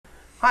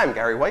Hi, I'm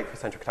Gary White for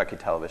Central Kentucky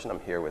Television. I'm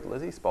here with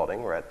Lizzie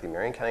Spalding. We're at the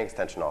Marion County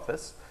Extension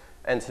Office.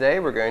 And today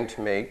we're going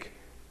to make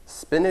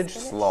spinach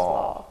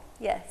slaw.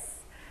 Yes.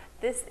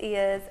 This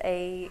is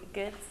a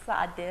good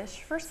side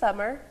dish for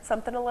summer,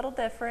 something a little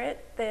different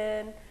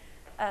than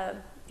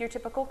your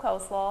typical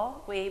coleslaw.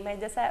 We made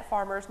this at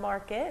Farmer's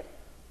Market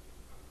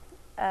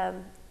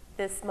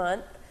this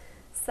month.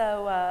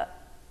 So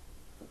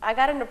I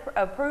got an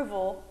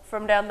approval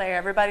from down there.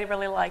 Everybody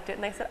really liked it,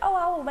 and they said, "Oh,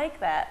 I will make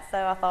that."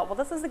 So I thought, well,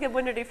 this is a good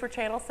one to do for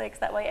Channel 6.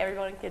 That way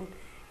everyone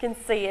can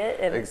see it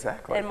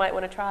and might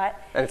want to try it.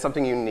 And it's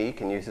something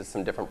unique and uses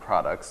some different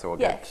products, so we'll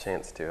get a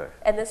chance to.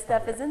 And this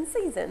stuff is in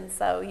season,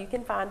 so you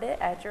can find it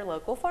at your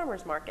local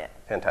farmer's market.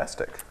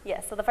 Fantastic.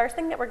 Yes, so the first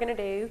thing that we're going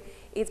to do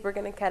is we're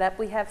going to cut up.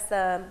 We have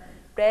some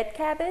red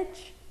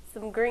cabbage,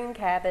 some green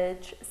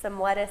cabbage, some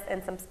lettuce,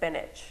 and some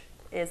spinach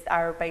is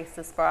our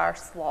basis for our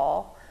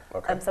slaw.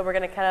 Okay. So we're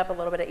going to cut up a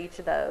little bit of each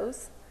of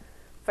those.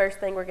 First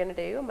thing we're going to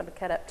do, I'm going to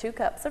cut up 2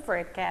 cups of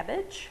red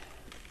cabbage.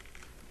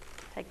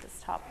 Take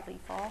this top leaf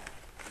off.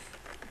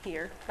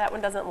 Here, that one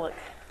doesn't look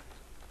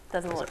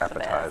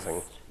appetizing.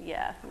 the best.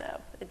 Yeah,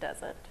 no, it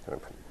doesn't. Do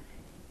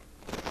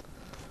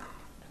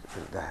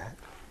that.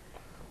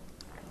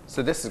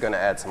 So this is going to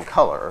add some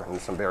color and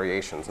some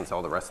variation since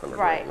all the rest of them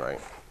are green, right?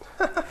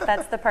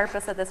 That's the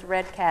purpose of this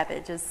red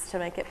cabbage, is to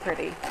make it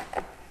pretty.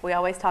 We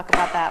always talk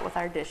about that with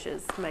our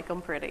dishes, to make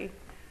them pretty.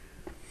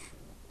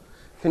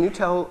 Can you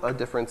tell a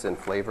difference in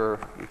flavor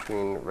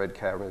between red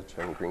cabbage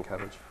and green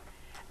cabbage?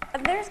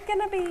 There's going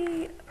to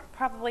be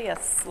probably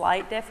a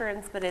slight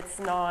difference, but it's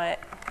not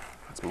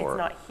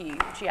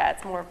huge. Yeah,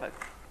 it's more of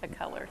a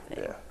color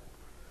thing. Yeah.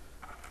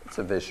 It's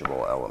a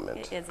visual element.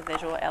 It is a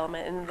visual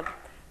element, and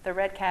the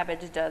red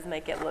cabbage does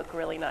make it look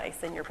really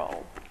nice in your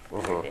bowl,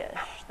 your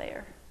dish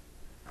there.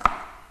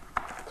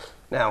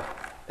 Now,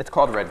 it's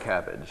called red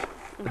cabbage,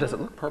 but does it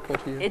look purple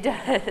to you? It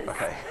does.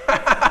 Okay.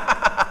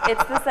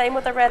 It's the same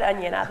with the red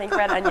onion. I think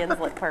red onions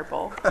look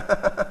purple.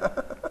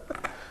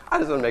 I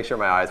just want to make sure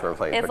my eyes weren't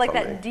playing tricks on me. It's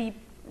like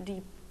that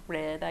deep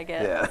red, I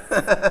guess.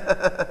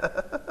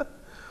 Yeah.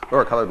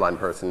 Or a colorblind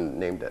person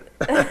named it.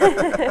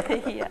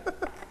 Yeah.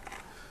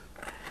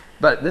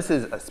 But this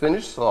is a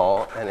spinach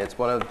slaw, and it's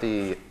one of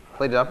the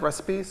plated up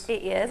recipes?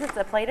 It is. It's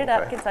a plated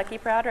up Kentucky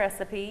Proud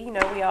recipe. You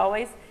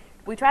know,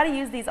 we try to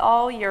use these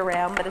all year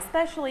round, but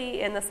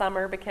especially in the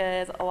summer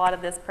because a lot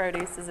of this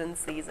produce is in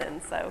season.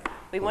 So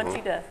we want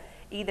you to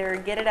either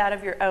get it out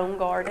of your own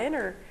garden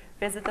or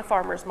visit the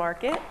farmer's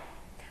market,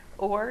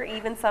 or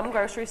even some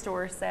grocery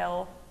stores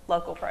sell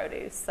local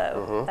produce.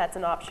 So that's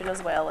an option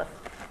as well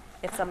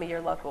if some of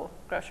your local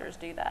grocers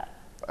do that.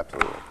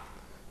 Absolutely.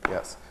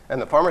 Yes.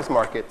 And the farmers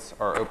markets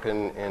are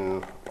open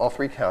in all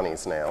 3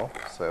 counties now,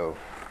 so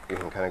you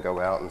can kind of go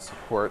out and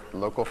support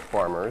local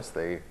farmers.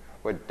 They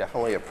would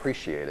definitely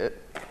appreciate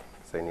it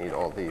because they need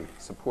all the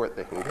support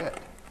they can get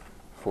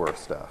for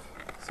stuff.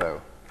 So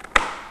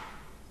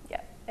yeah,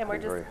 and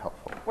very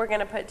helpful. We're going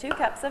to put 2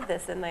 cups of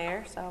this in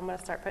there, so I'm going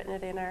to start putting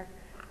it in our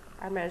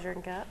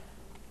measuring cup.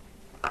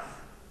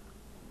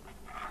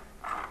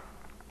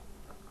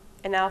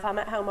 And now if I'm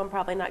at home, I'm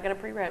probably not going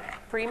to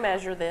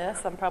pre-measure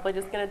this. I'm probably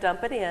just going to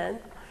dump it in.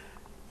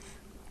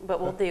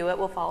 But we'll do it.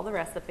 We'll follow the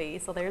recipe.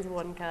 So there's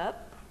 1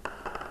 cup.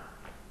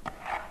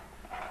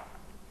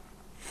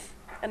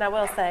 And I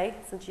will say,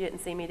 since you didn't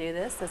see me do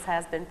this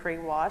has been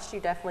pre-washed. You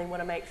definitely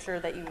want to make sure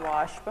that you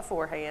wash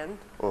beforehand.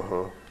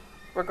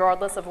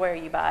 Regardless of where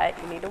you buy it,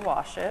 you need to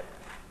wash it.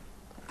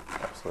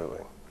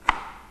 Absolutely.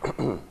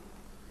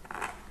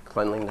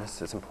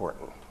 Cleanliness is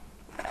important.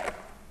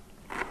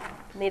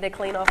 Need to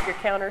clean off your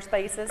counter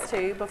spaces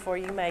too before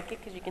you make it,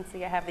 because you can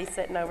see I have these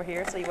sitting over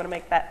here, so you want to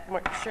make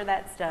sure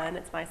that's done.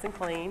 It's nice and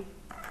clean.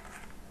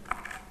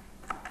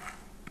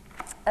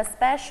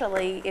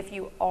 Especially if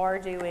you are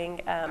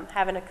doing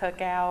having a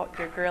cookout,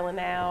 you're grilling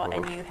out,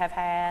 and you have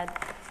had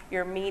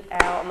your meat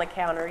out on the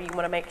counter. You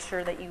want to make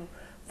sure that you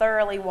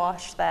thoroughly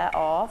wash that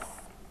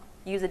off.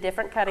 Use a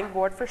different cutting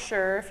board for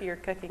sure if you're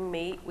cooking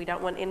meat. We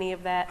don't want any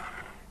of that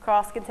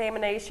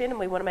cross-contamination, and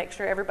we want to make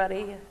sure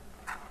everybody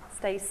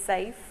stays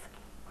safe.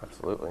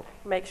 Absolutely.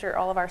 Make sure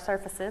all of our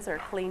surfaces are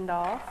cleaned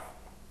off.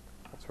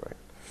 That's right.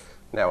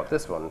 Now with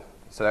this one,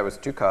 so that was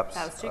 2 cups.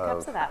 That was 2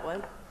 cups of that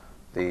one.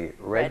 The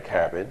red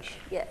cabbage.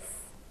 Yes.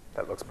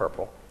 That looks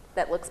purple.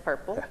 That looks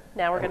purple. Yeah.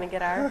 Now we're going to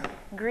get our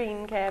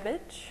green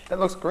cabbage. That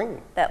looks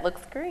green. That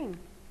looks green.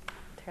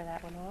 Tear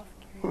that one off.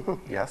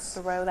 Yes.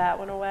 Throw that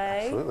one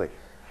away. Absolutely.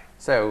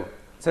 So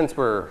since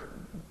we're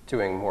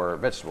doing more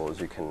vegetables,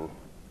 you can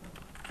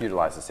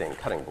utilize the same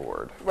cutting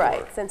board.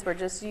 Right. Since we're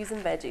just using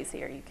veggies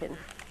here, you can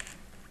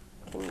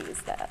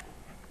use that.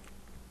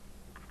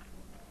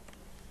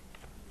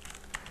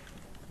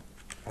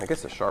 I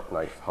guess a sharp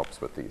knife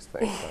helps with these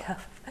things. Yeah.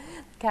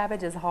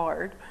 Cabbage is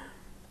hard.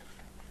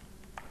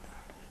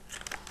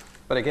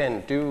 But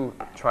again, do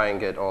try and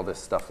get all this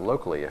stuff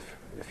locally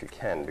if you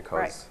can,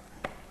 because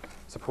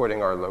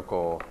supporting our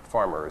local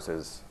farmers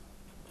is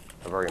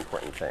a very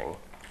important thing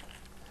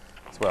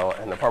as well.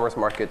 And the farmers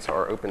markets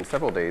are open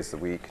several days a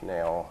week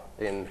now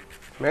in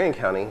Marion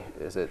County.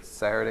 Is it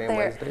Saturday and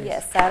Wednesdays?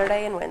 Yes,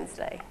 Saturday and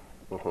Wednesday.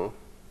 And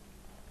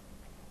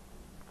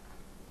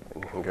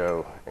you can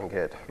go and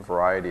get a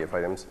variety of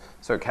items.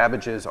 So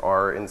cabbages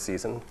are in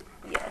season?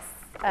 Yes.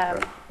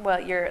 Okay. Well,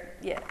 your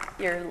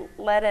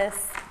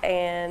lettuce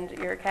and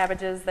your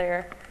cabbages,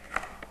 they're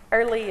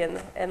early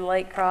and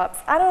late crops.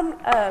 I don't.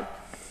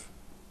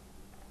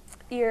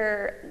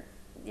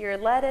 Your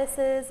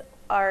lettuces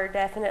are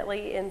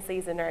definitely in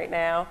season right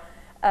now.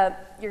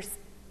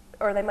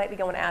 Or they might be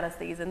going out of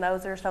season.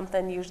 Those are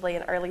something usually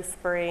in early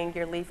spring.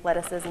 Your leaf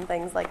lettuces and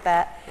things like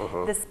that.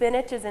 The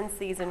spinach is in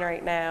season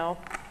right now.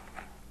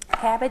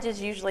 Cabbage is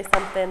usually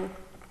something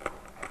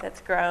that's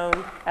grown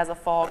as a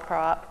fall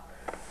crop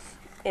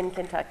in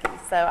Kentucky.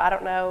 So I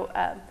don't know.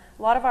 A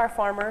lot of our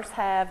farmers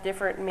have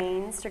different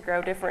means to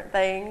grow different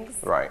things.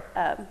 Right.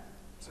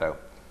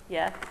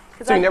 Yeah.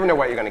 So you never know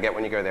what you're going to get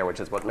when you go there,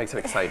 which is what makes it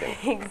exciting.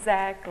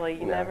 Exactly.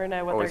 You never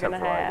know what they're going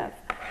to have.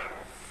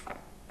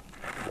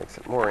 Makes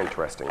it more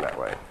interesting that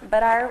way.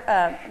 But our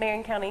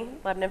Marion County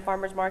Lebanon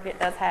Farmers Market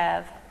does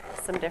have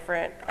some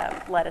different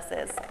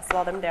lettuces. I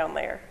saw them down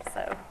there.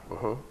 So.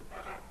 Cool.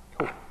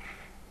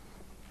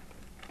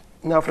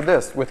 Now for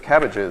this, with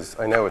cabbages,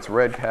 I know it's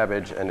red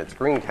cabbage and it's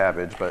green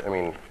cabbage, but I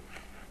mean,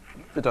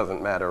 it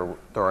doesn't matter.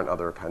 There aren't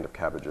other kind of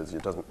cabbages.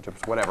 It doesn't,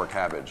 just whatever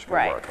cabbage can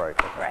work, right?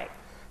 Okay. Right.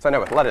 So I know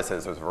with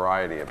lettuces, there's a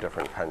variety of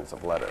different kinds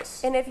of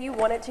lettuce. And if you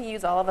wanted to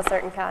use all of a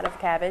certain kind of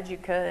cabbage, you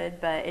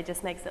could, but it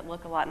just makes it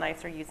look a lot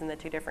nicer using the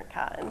two different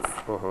kinds.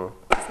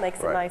 Just makes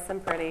it nice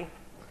and pretty.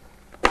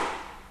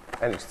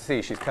 And you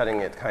see, she's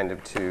cutting it kind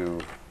of to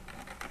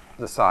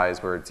the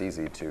size where it's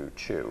easy to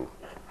chew.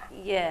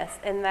 Yes,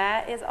 and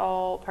that is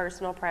all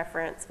personal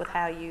preference with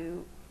how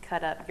you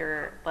cut up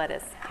your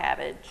lettuce,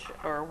 cabbage,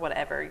 or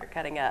whatever you're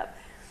cutting up.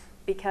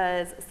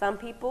 Because some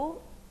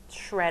people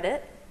shred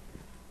it,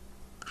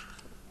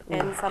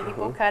 and some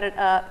people cut it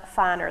up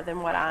finer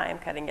than what I am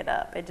cutting it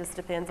up. It just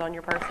depends on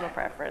your personal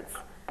preference.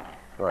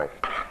 Right.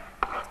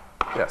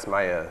 Yes,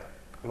 my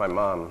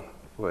mom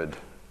would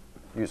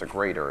use a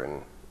grater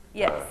and.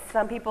 Yes,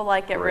 some people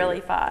like it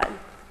really fine.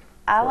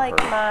 I like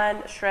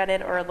mine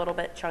shredded or a little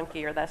bit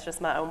chunkier. That's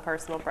just my own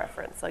personal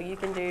preference. So you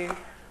can do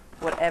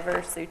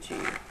whatever suits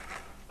you.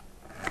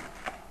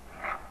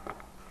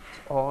 It's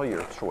all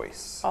your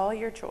choice. All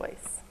your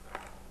choice.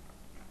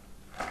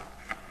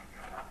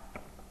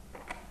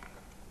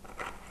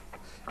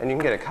 And you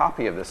can get a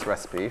copy of this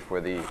recipe for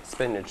the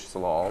spinach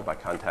slaw by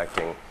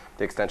contacting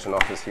the Extension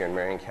Office here in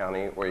Marion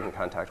County, or you can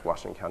contact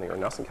Washington County or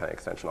Nelson County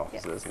Extension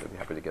offices, and they'd be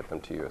happy to get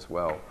them to you as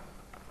well.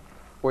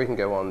 Or you can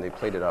go on the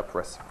Plated Up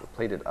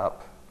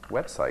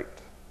website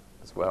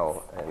as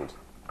well and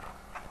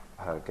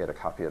get a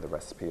copy of the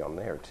recipe on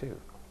there too.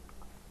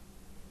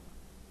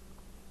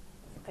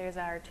 There's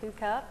our 2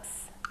 cups.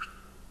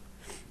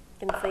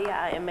 You can see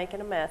I am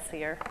making a mess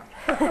here,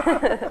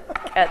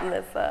 cutting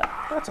this up.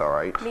 That's all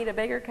right. Need a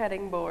bigger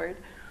cutting board.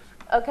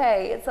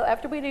 Okay, so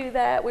after we do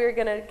that, we're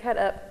going to cut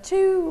up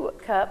 2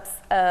 cups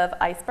of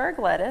iceberg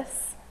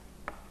lettuce.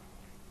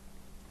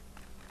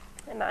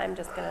 And I'm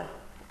just going to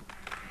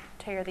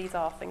tear these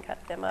off and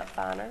cut them up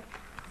finer.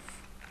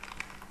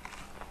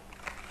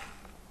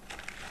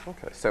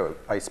 Okay, so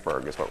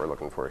iceberg is what we're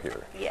looking for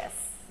here. Yes.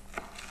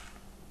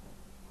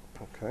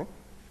 Okay.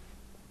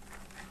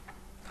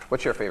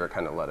 What's your favorite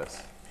kind of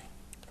lettuce?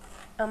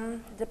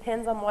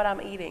 Depends on what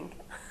I'm eating.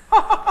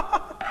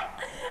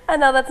 I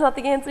know that's not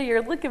the answer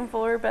you're looking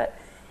for, but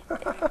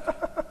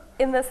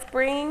in the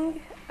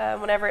spring,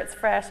 whenever it's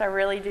fresh, I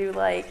really do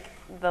like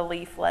the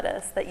leaf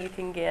lettuce that you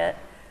can get.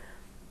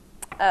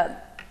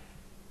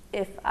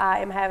 If I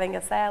am having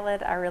a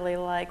salad, I really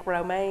like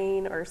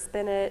romaine or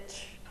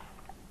spinach.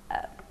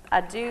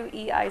 I do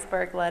eat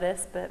iceberg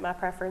lettuce, but my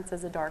preference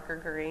is a darker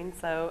green,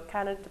 so it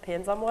kind of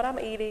depends on what I'm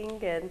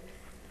eating,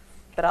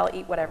 but I'll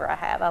eat whatever I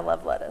have. I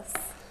love lettuce.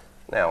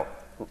 Now,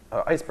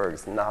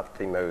 iceberg's not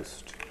the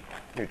most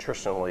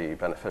nutritionally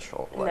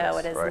beneficial lettuce, no,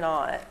 it is right?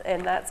 not,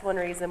 and that's one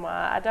reason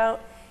why I don't.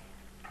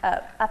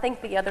 I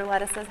think the other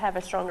lettuces have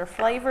a stronger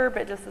flavor,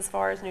 but just as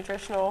far as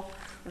nutritional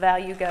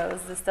value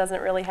goes, this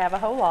doesn't really have a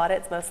whole lot.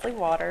 It's mostly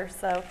water,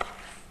 so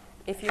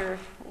if you're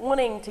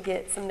wanting to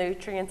get some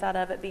nutrients out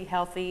of it, be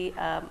healthy,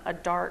 a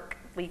dark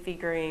leafy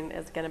green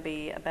is going to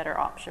be a better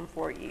option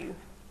for you,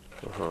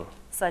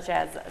 such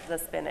as the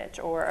spinach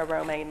or a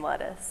romaine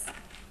lettuce.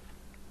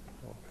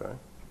 Okay.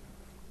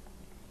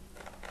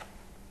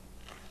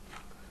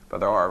 But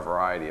there are a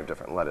variety of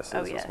different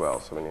lettuces as well.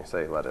 So when you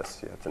say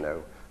lettuce, you have to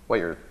know what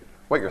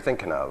you're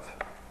thinking of,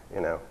 you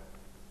know.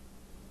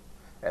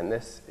 And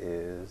this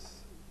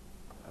is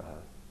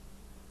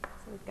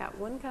So we've got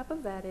 1 cup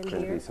of that in going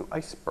to here. be some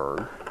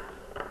iceberg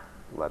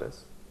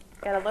lettuce.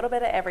 Got a little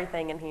bit of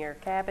everything in here: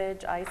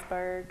 cabbage,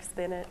 iceberg,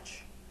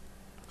 spinach.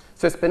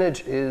 So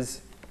spinach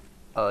is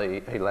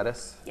a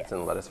lettuce. Yes. It's in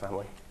the lettuce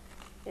family.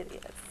 It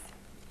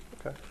is.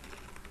 Okay.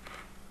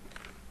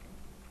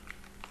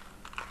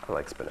 I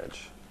like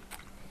spinach.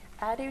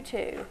 I do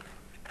too.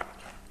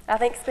 I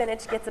think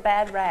spinach gets a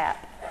bad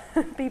rap.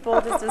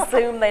 People just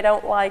assume they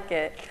don't like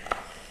it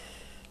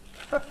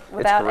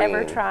without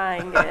ever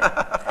trying it.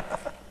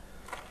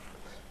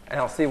 And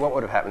I'll see what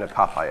would have happened if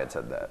Popeye had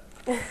said that.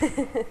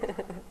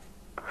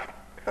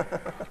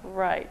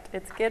 Right.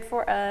 It's good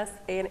for us,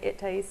 and it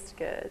tastes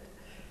good.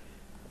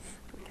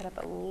 Cut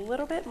up a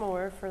little bit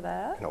more for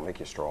that. It'll make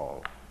you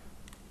strong.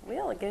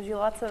 Well, it gives you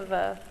lots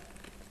of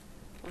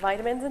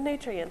vitamins and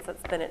nutrients that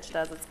spinach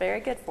does. It's very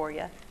good for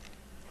you.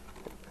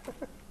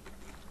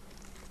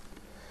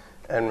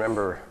 And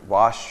remember,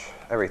 wash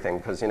everything,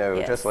 because, you know,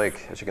 Yes. just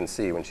like, as you can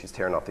see, when she's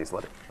tearing off these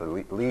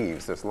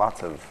leaves, there's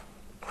lots of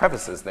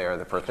crevices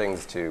there for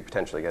things to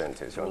potentially get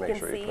into. So you want to make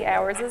sure you can clean see it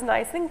up. ours is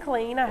nice and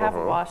clean. I have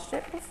washed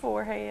it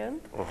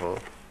beforehand. You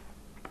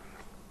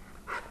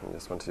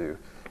just want to,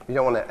 you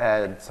don't want to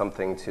add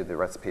something to the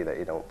recipe that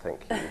you don't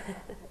think you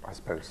are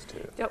supposed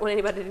to. Don't want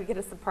anybody to get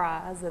a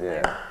surprise in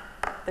Yeah.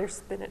 their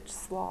spinach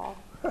slaw.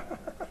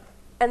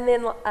 And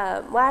then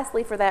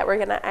lastly for that, we're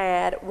going to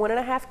add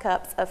 1.5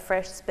 cups of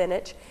fresh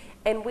spinach.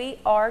 And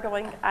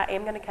I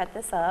am going to cut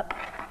this up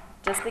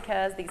just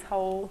because these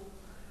whole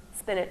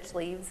spinach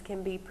leaves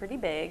can be pretty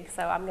big.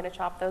 So I'm going to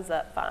chop those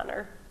up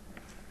finer.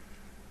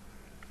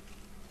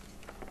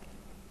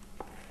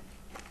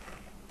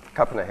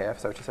 Cup and a half,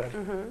 is that what you said?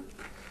 Mm-hmm.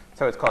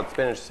 So it's called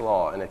spinach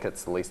slaw, and it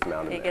gets the least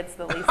amount of It gets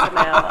the least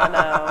amount, I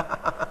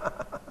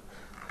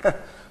know.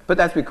 But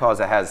that's because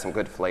it has some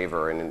good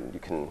flavor, and you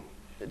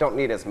don't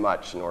need as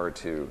much in order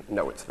to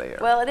know it's there.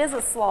 Well, it is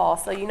a slaw,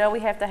 so you know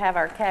we have to have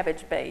our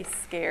cabbage base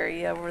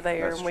scary over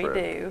there, That's and we true.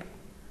 do.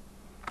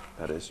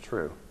 That is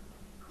true.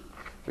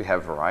 We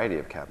have a variety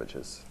of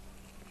cabbages,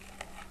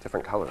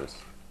 different colors.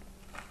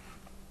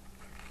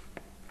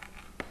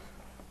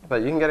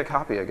 But you can get a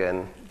copy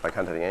again by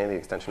contacting any of the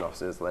extension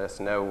offices. Let us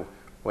know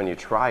when you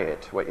try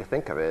it, what you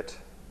think of it.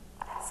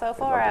 So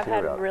far, love to I've hear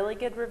had about it. really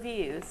good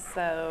reviews,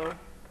 so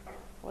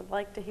would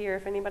like to hear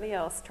if anybody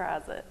else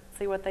tries it,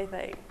 see what they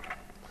think.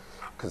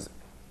 Because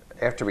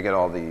after we get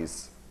all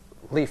these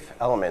leaf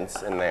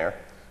elements in there,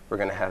 we're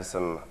going to have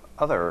some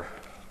other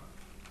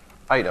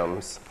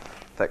items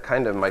that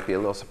kind of might be a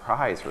little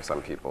surprise for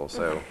some people.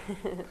 So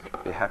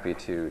be happy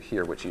to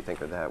hear what you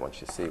think of that once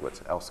you see what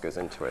else goes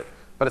into it.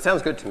 But it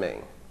sounds good to me.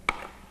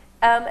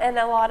 And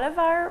a lot of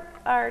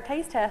our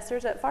taste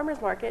testers at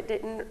Farmers Market they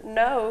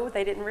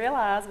didn't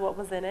realize what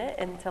was in it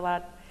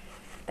until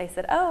they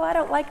said, oh, I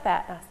don't like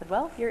that. And I said,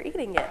 well, you're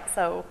eating it,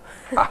 so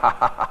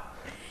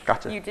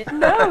Gotcha. you didn't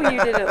know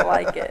you didn't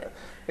like it.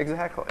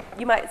 Exactly.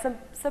 You might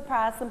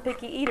surprise some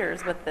picky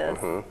eaters with this.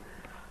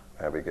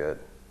 That'd be good.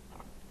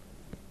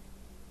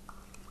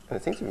 And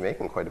it seems to be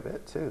making quite a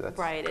bit, too. That's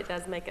Right, it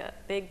does make a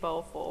big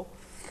bowl full.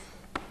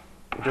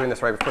 You're doing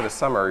this right before the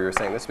summer. You were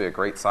saying this would be a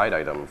great side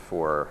item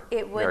for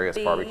It would various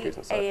be, barbecues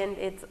and such. and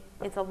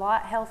it's a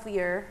lot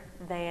healthier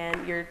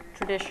than your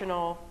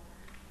traditional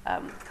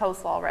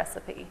coleslaw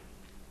recipe.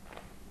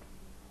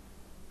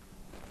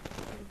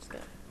 I'm just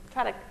gonna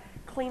try to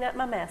clean up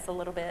my mess a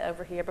little bit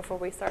over here before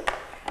we start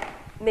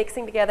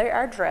mixing together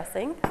our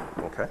dressing,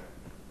 Okay.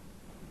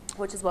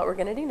 which is what we're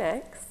gonna do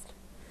next.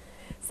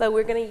 So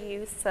we're gonna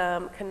use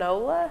some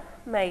canola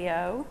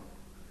mayo,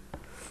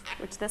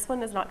 which this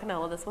one is not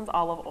canola, this one's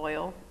olive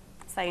oil.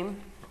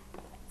 Same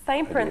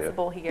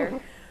principle here.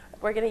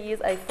 We're going to use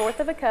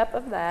 1/4 cup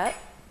of that.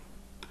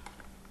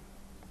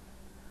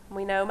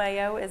 We know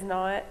mayo is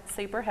not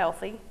super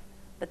healthy,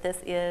 but this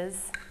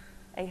is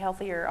a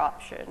healthier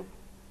option.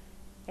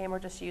 And we're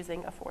just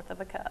using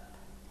 1/4 cup.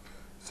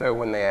 So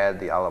when they add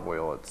the olive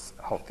oil, it's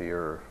a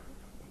healthier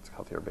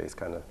base,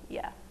 kind of?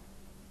 Yeah.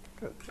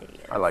 Good. It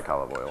is. I like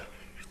olive oil.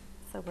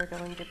 So we're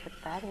going to put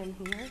that in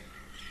here.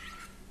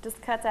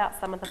 Just cuts out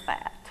some of the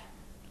fat.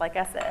 Like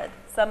I said,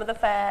 some of the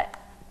fat,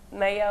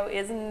 mayo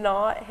is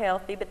not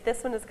healthy, but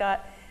this one has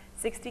got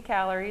 60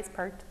 calories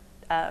per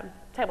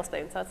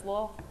tablespoon, so it's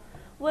a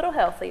little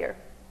healthier.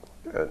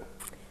 Good.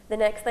 The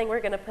next thing we're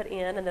going to put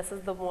in, and this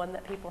is the one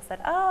that people said,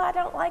 oh, I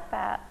don't like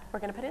that. We're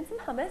going to put in some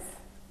hummus.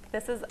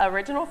 This is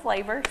original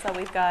flavor, so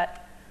we've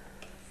got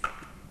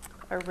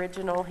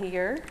original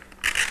here.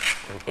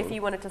 If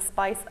you wanted to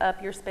spice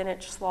up your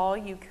spinach slaw,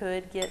 you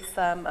could get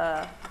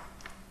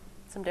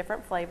some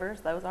different flavors.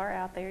 Those are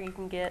out there. You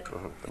can get The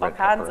all red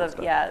kinds pepper and of,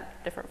 stuff.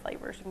 different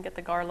flavors. You can get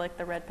the garlic,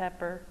 the red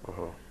pepper.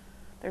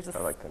 There's a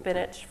I like them too.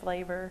 spinach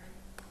flavor,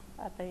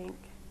 I think.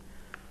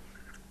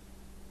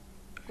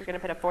 We're going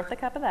to put 1/4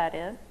 cup of that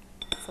in,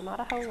 so not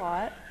a whole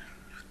lot.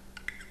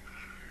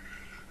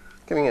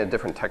 Giving it a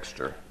different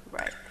texture,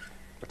 Right.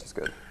 which is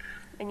good.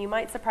 And you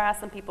might surprise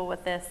some people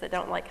with this that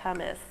don't like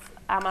hummus.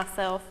 I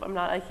myself am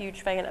not a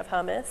huge fan of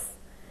hummus.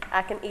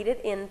 I can eat it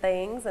in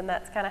things, and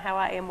that's kind of how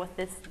I am with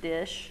this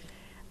dish.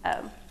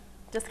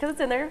 Just because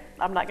it's in there,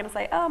 I'm not going to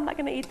say, oh, I'm not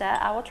going to eat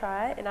that. I will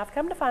try it. And I've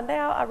come to find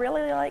out I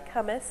really like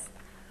hummus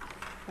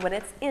when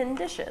it's in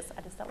dishes.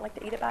 I just don't like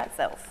to eat it by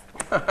itself.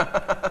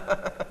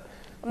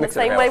 I'm the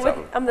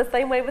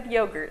same way with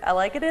yogurt. I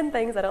like it in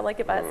things. I don't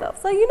like it by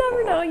itself. So you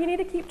never know. You need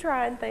to keep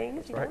trying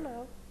things. You don't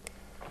know.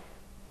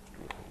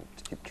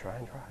 Just keep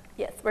trying.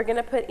 Yes, we're going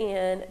to put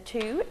in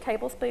 2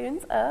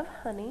 tablespoons of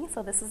honey.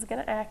 So this is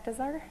going to act as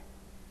our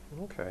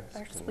Okay.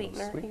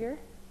 sweetener here.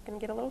 Going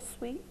to get a little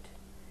sweet.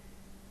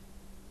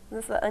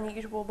 This is an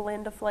unusual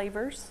blend of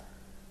flavors.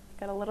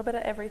 Got a little bit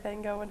of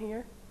everything going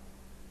here.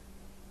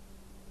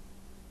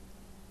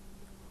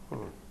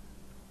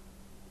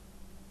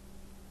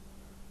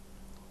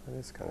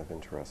 is kind of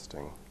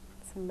interesting.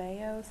 Some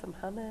mayo, some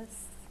hummus.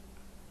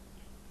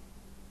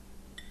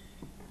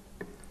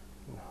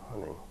 And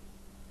honey.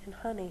 And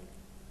honey.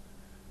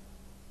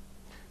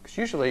 Because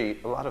usually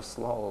a lot of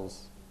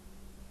slaws,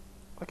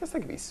 I guess they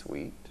could be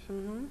sweet.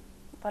 Mm-hmm.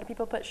 A lot of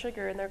people put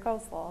sugar in their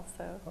coleslaw,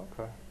 so.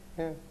 Okay,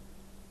 yeah.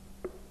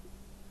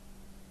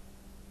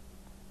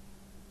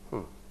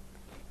 So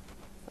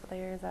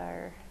there's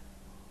our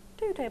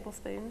 2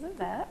 tablespoons of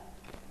that.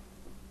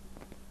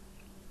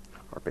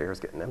 Our bear's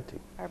getting empty.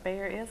 Our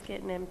bear is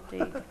getting empty.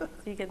 So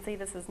you can see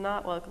this is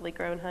not locally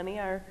grown honey.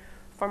 Our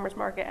farmer's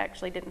market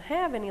actually didn't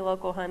have any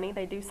local honey.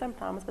 They do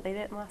sometimes, but they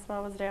didn't last time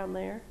I was down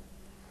there.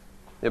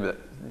 Yeah,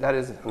 but that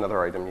is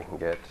another item you can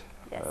get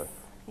Yes,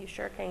 you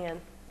sure can.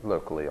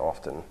 locally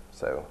often,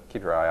 so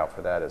keep your eye out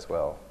for that as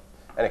well.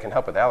 And it can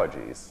help with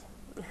allergies,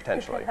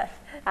 potentially.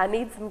 I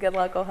need some good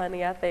local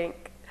honey, I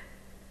think.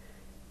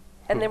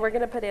 And then we're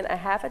going to put in a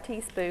 1/2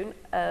 teaspoon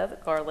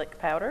of garlic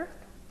powder.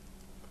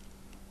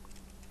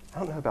 I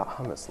don't know about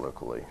hummus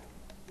locally.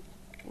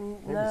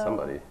 Maybe No,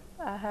 somebody.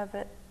 I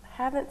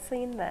haven't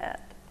seen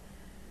that.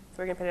 So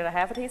we're going to put in a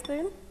 1/2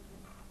 teaspoon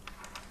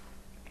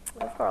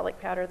of garlic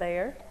powder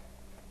there.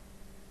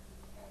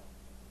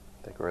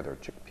 They grow their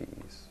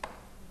chickpeas.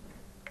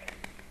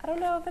 I don't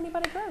know if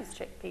anybody grows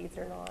chickpeas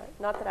or not.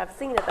 Not that I've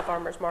seen at the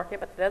farmer's market,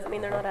 but that doesn't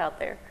mean they're not out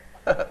there.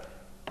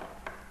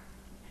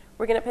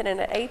 We're going to put in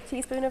an 1/8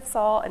 teaspoon of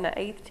salt and an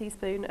 1/8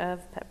 teaspoon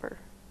of pepper.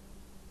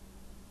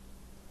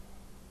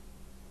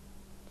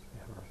 So we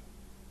have our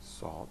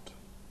salt.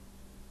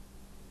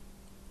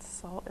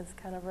 Salt is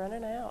kind of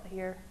running out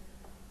here.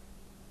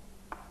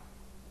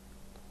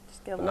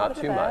 Just get a But little not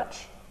bit too of that.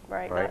 much.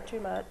 Right, right? not too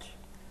much.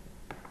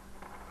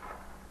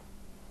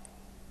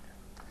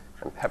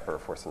 And pepper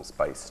for some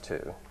spice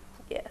too.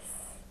 Yes.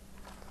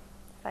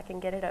 If I can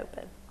get it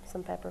open.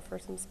 Some pepper for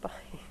some spice.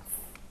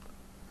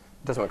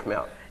 It doesn't want to come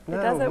out. It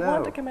doesn't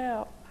want to come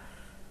out.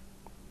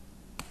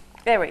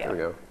 There we go. There we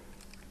go.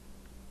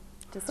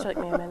 Just took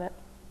me a minute.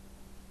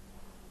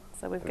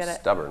 So we've They're got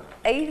stubborn.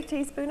 1/8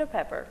 teaspoon of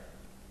pepper.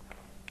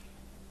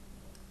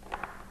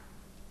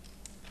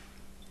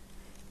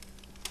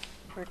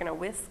 We're going to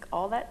whisk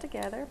all that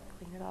together.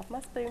 Clean it off my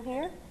spoon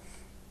here.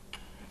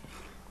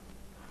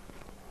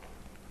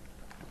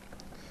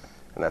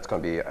 And that's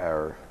going to be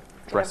our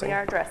dressing.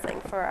 That'll be our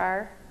dressing for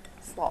our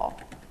slaw.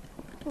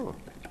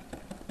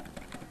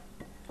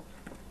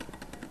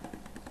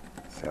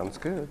 Sounds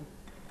good.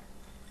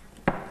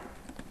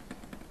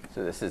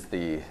 So this is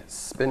the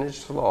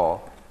spinach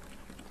slaw.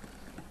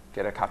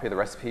 Get a copy of the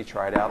recipe,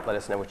 try it out, let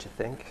us know what you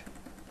think.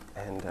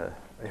 And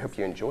I hope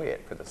you enjoy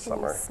it for the Can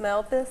summer. you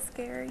smell this,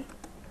 Gary?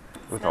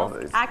 With all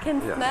these. I can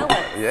smell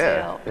it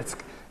Yeah, still.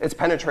 it's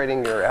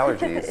penetrating your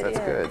allergies. It That's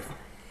is. good.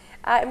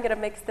 I'm going to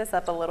mix this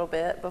up a little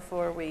bit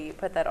before we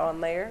put that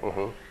on there.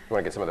 You want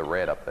to get some of the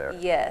red up there.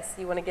 Yes,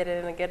 you want to get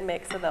it in a good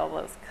mix of all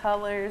those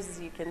colors.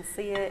 You can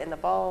see it in the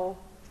bowl.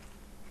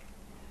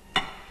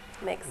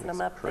 Mixing them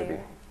Looks up pretty.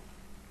 there.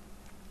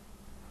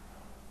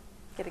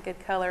 Get a good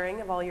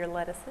coloring of all your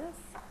lettuces.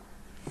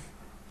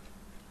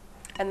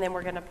 And then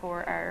we're going to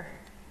pour our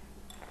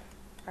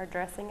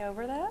dressing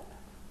over that.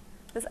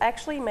 This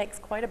actually makes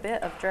quite a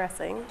bit of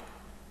dressing.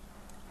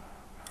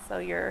 So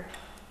your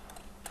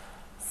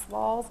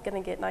slaw's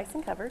going to get nice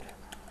and covered.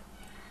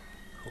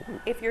 Ooh.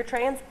 If you're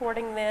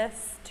transporting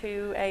this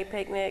to a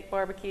picnic,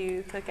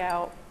 barbecue,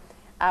 cookout,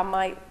 I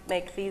might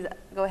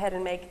go ahead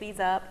and make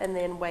these up and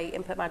then wait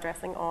and put my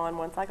dressing on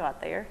once I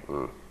got there,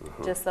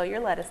 just so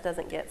your lettuce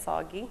doesn't get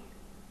soggy.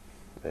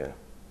 Yeah.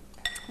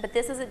 But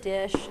this is a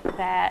dish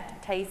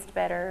that tastes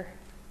better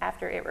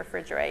after it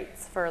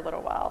refrigerates for a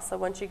little while. So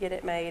once you get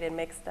it made and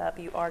mixed up,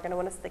 you are going to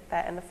want to stick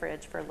that in the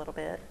fridge for a little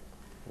bit.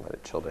 Let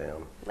it chill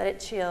down. Let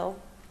it chill.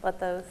 Let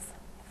those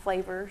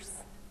flavors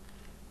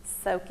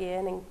soak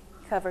in and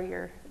cover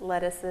your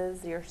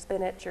lettuces, your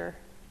spinach, your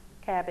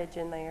cabbage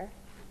in there.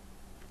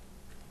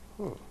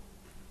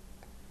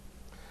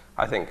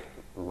 I think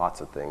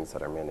lots of things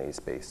that are mayonnaise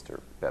based are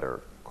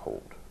better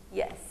cold.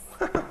 Yes.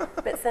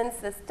 But since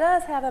this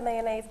does have a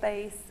mayonnaise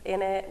base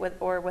in it,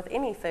 with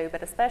any food,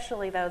 but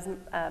especially those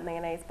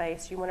mayonnaise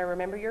based, you want to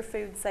remember your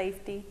food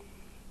safety.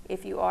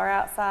 If you are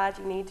outside,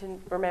 you need to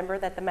remember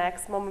that the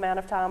maximum amount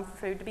of time for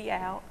food to be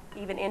out,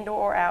 even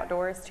indoor or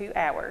outdoor, is 2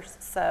 hours.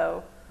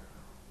 So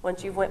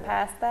once you've went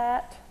past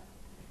that,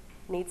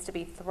 it needs to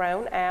be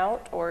thrown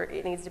out or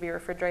it needs to be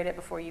refrigerated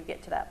before you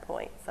get to that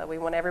point. So we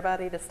want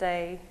everybody to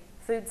stay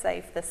food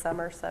safe this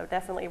summer, so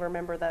definitely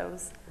remember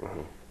those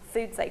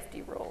food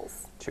safety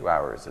rules. 2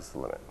 hours is the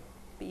limit.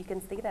 But you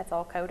can see that's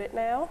all coated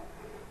now,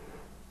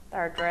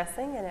 our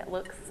dressing, and it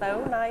looks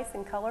so nice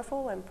and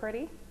colorful and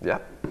pretty.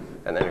 Yep.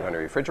 And then you're going to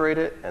refrigerate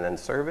it and then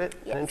serve it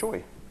Yes. and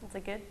enjoy. It's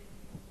a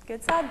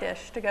good side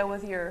dish to go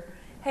with your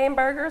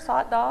hamburgers,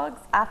 hot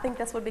dogs. I think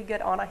this would be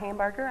good on a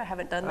hamburger. I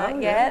haven't done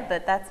that yet,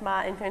 but that's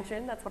my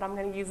intention. That's what I'm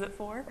going to use it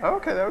for.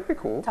 Okay, that would be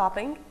cool.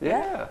 Topping.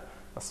 Yeah,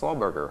 a slaw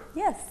burger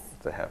Yes.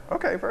 to have.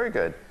 Okay, very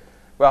good.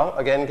 Well,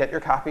 again, get your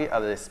copy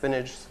of the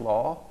Spinach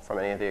Slaw from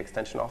any of the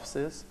extension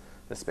offices.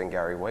 This has been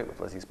Gary White with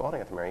Lizzie Spalding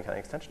at the Marion County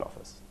Extension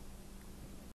Office.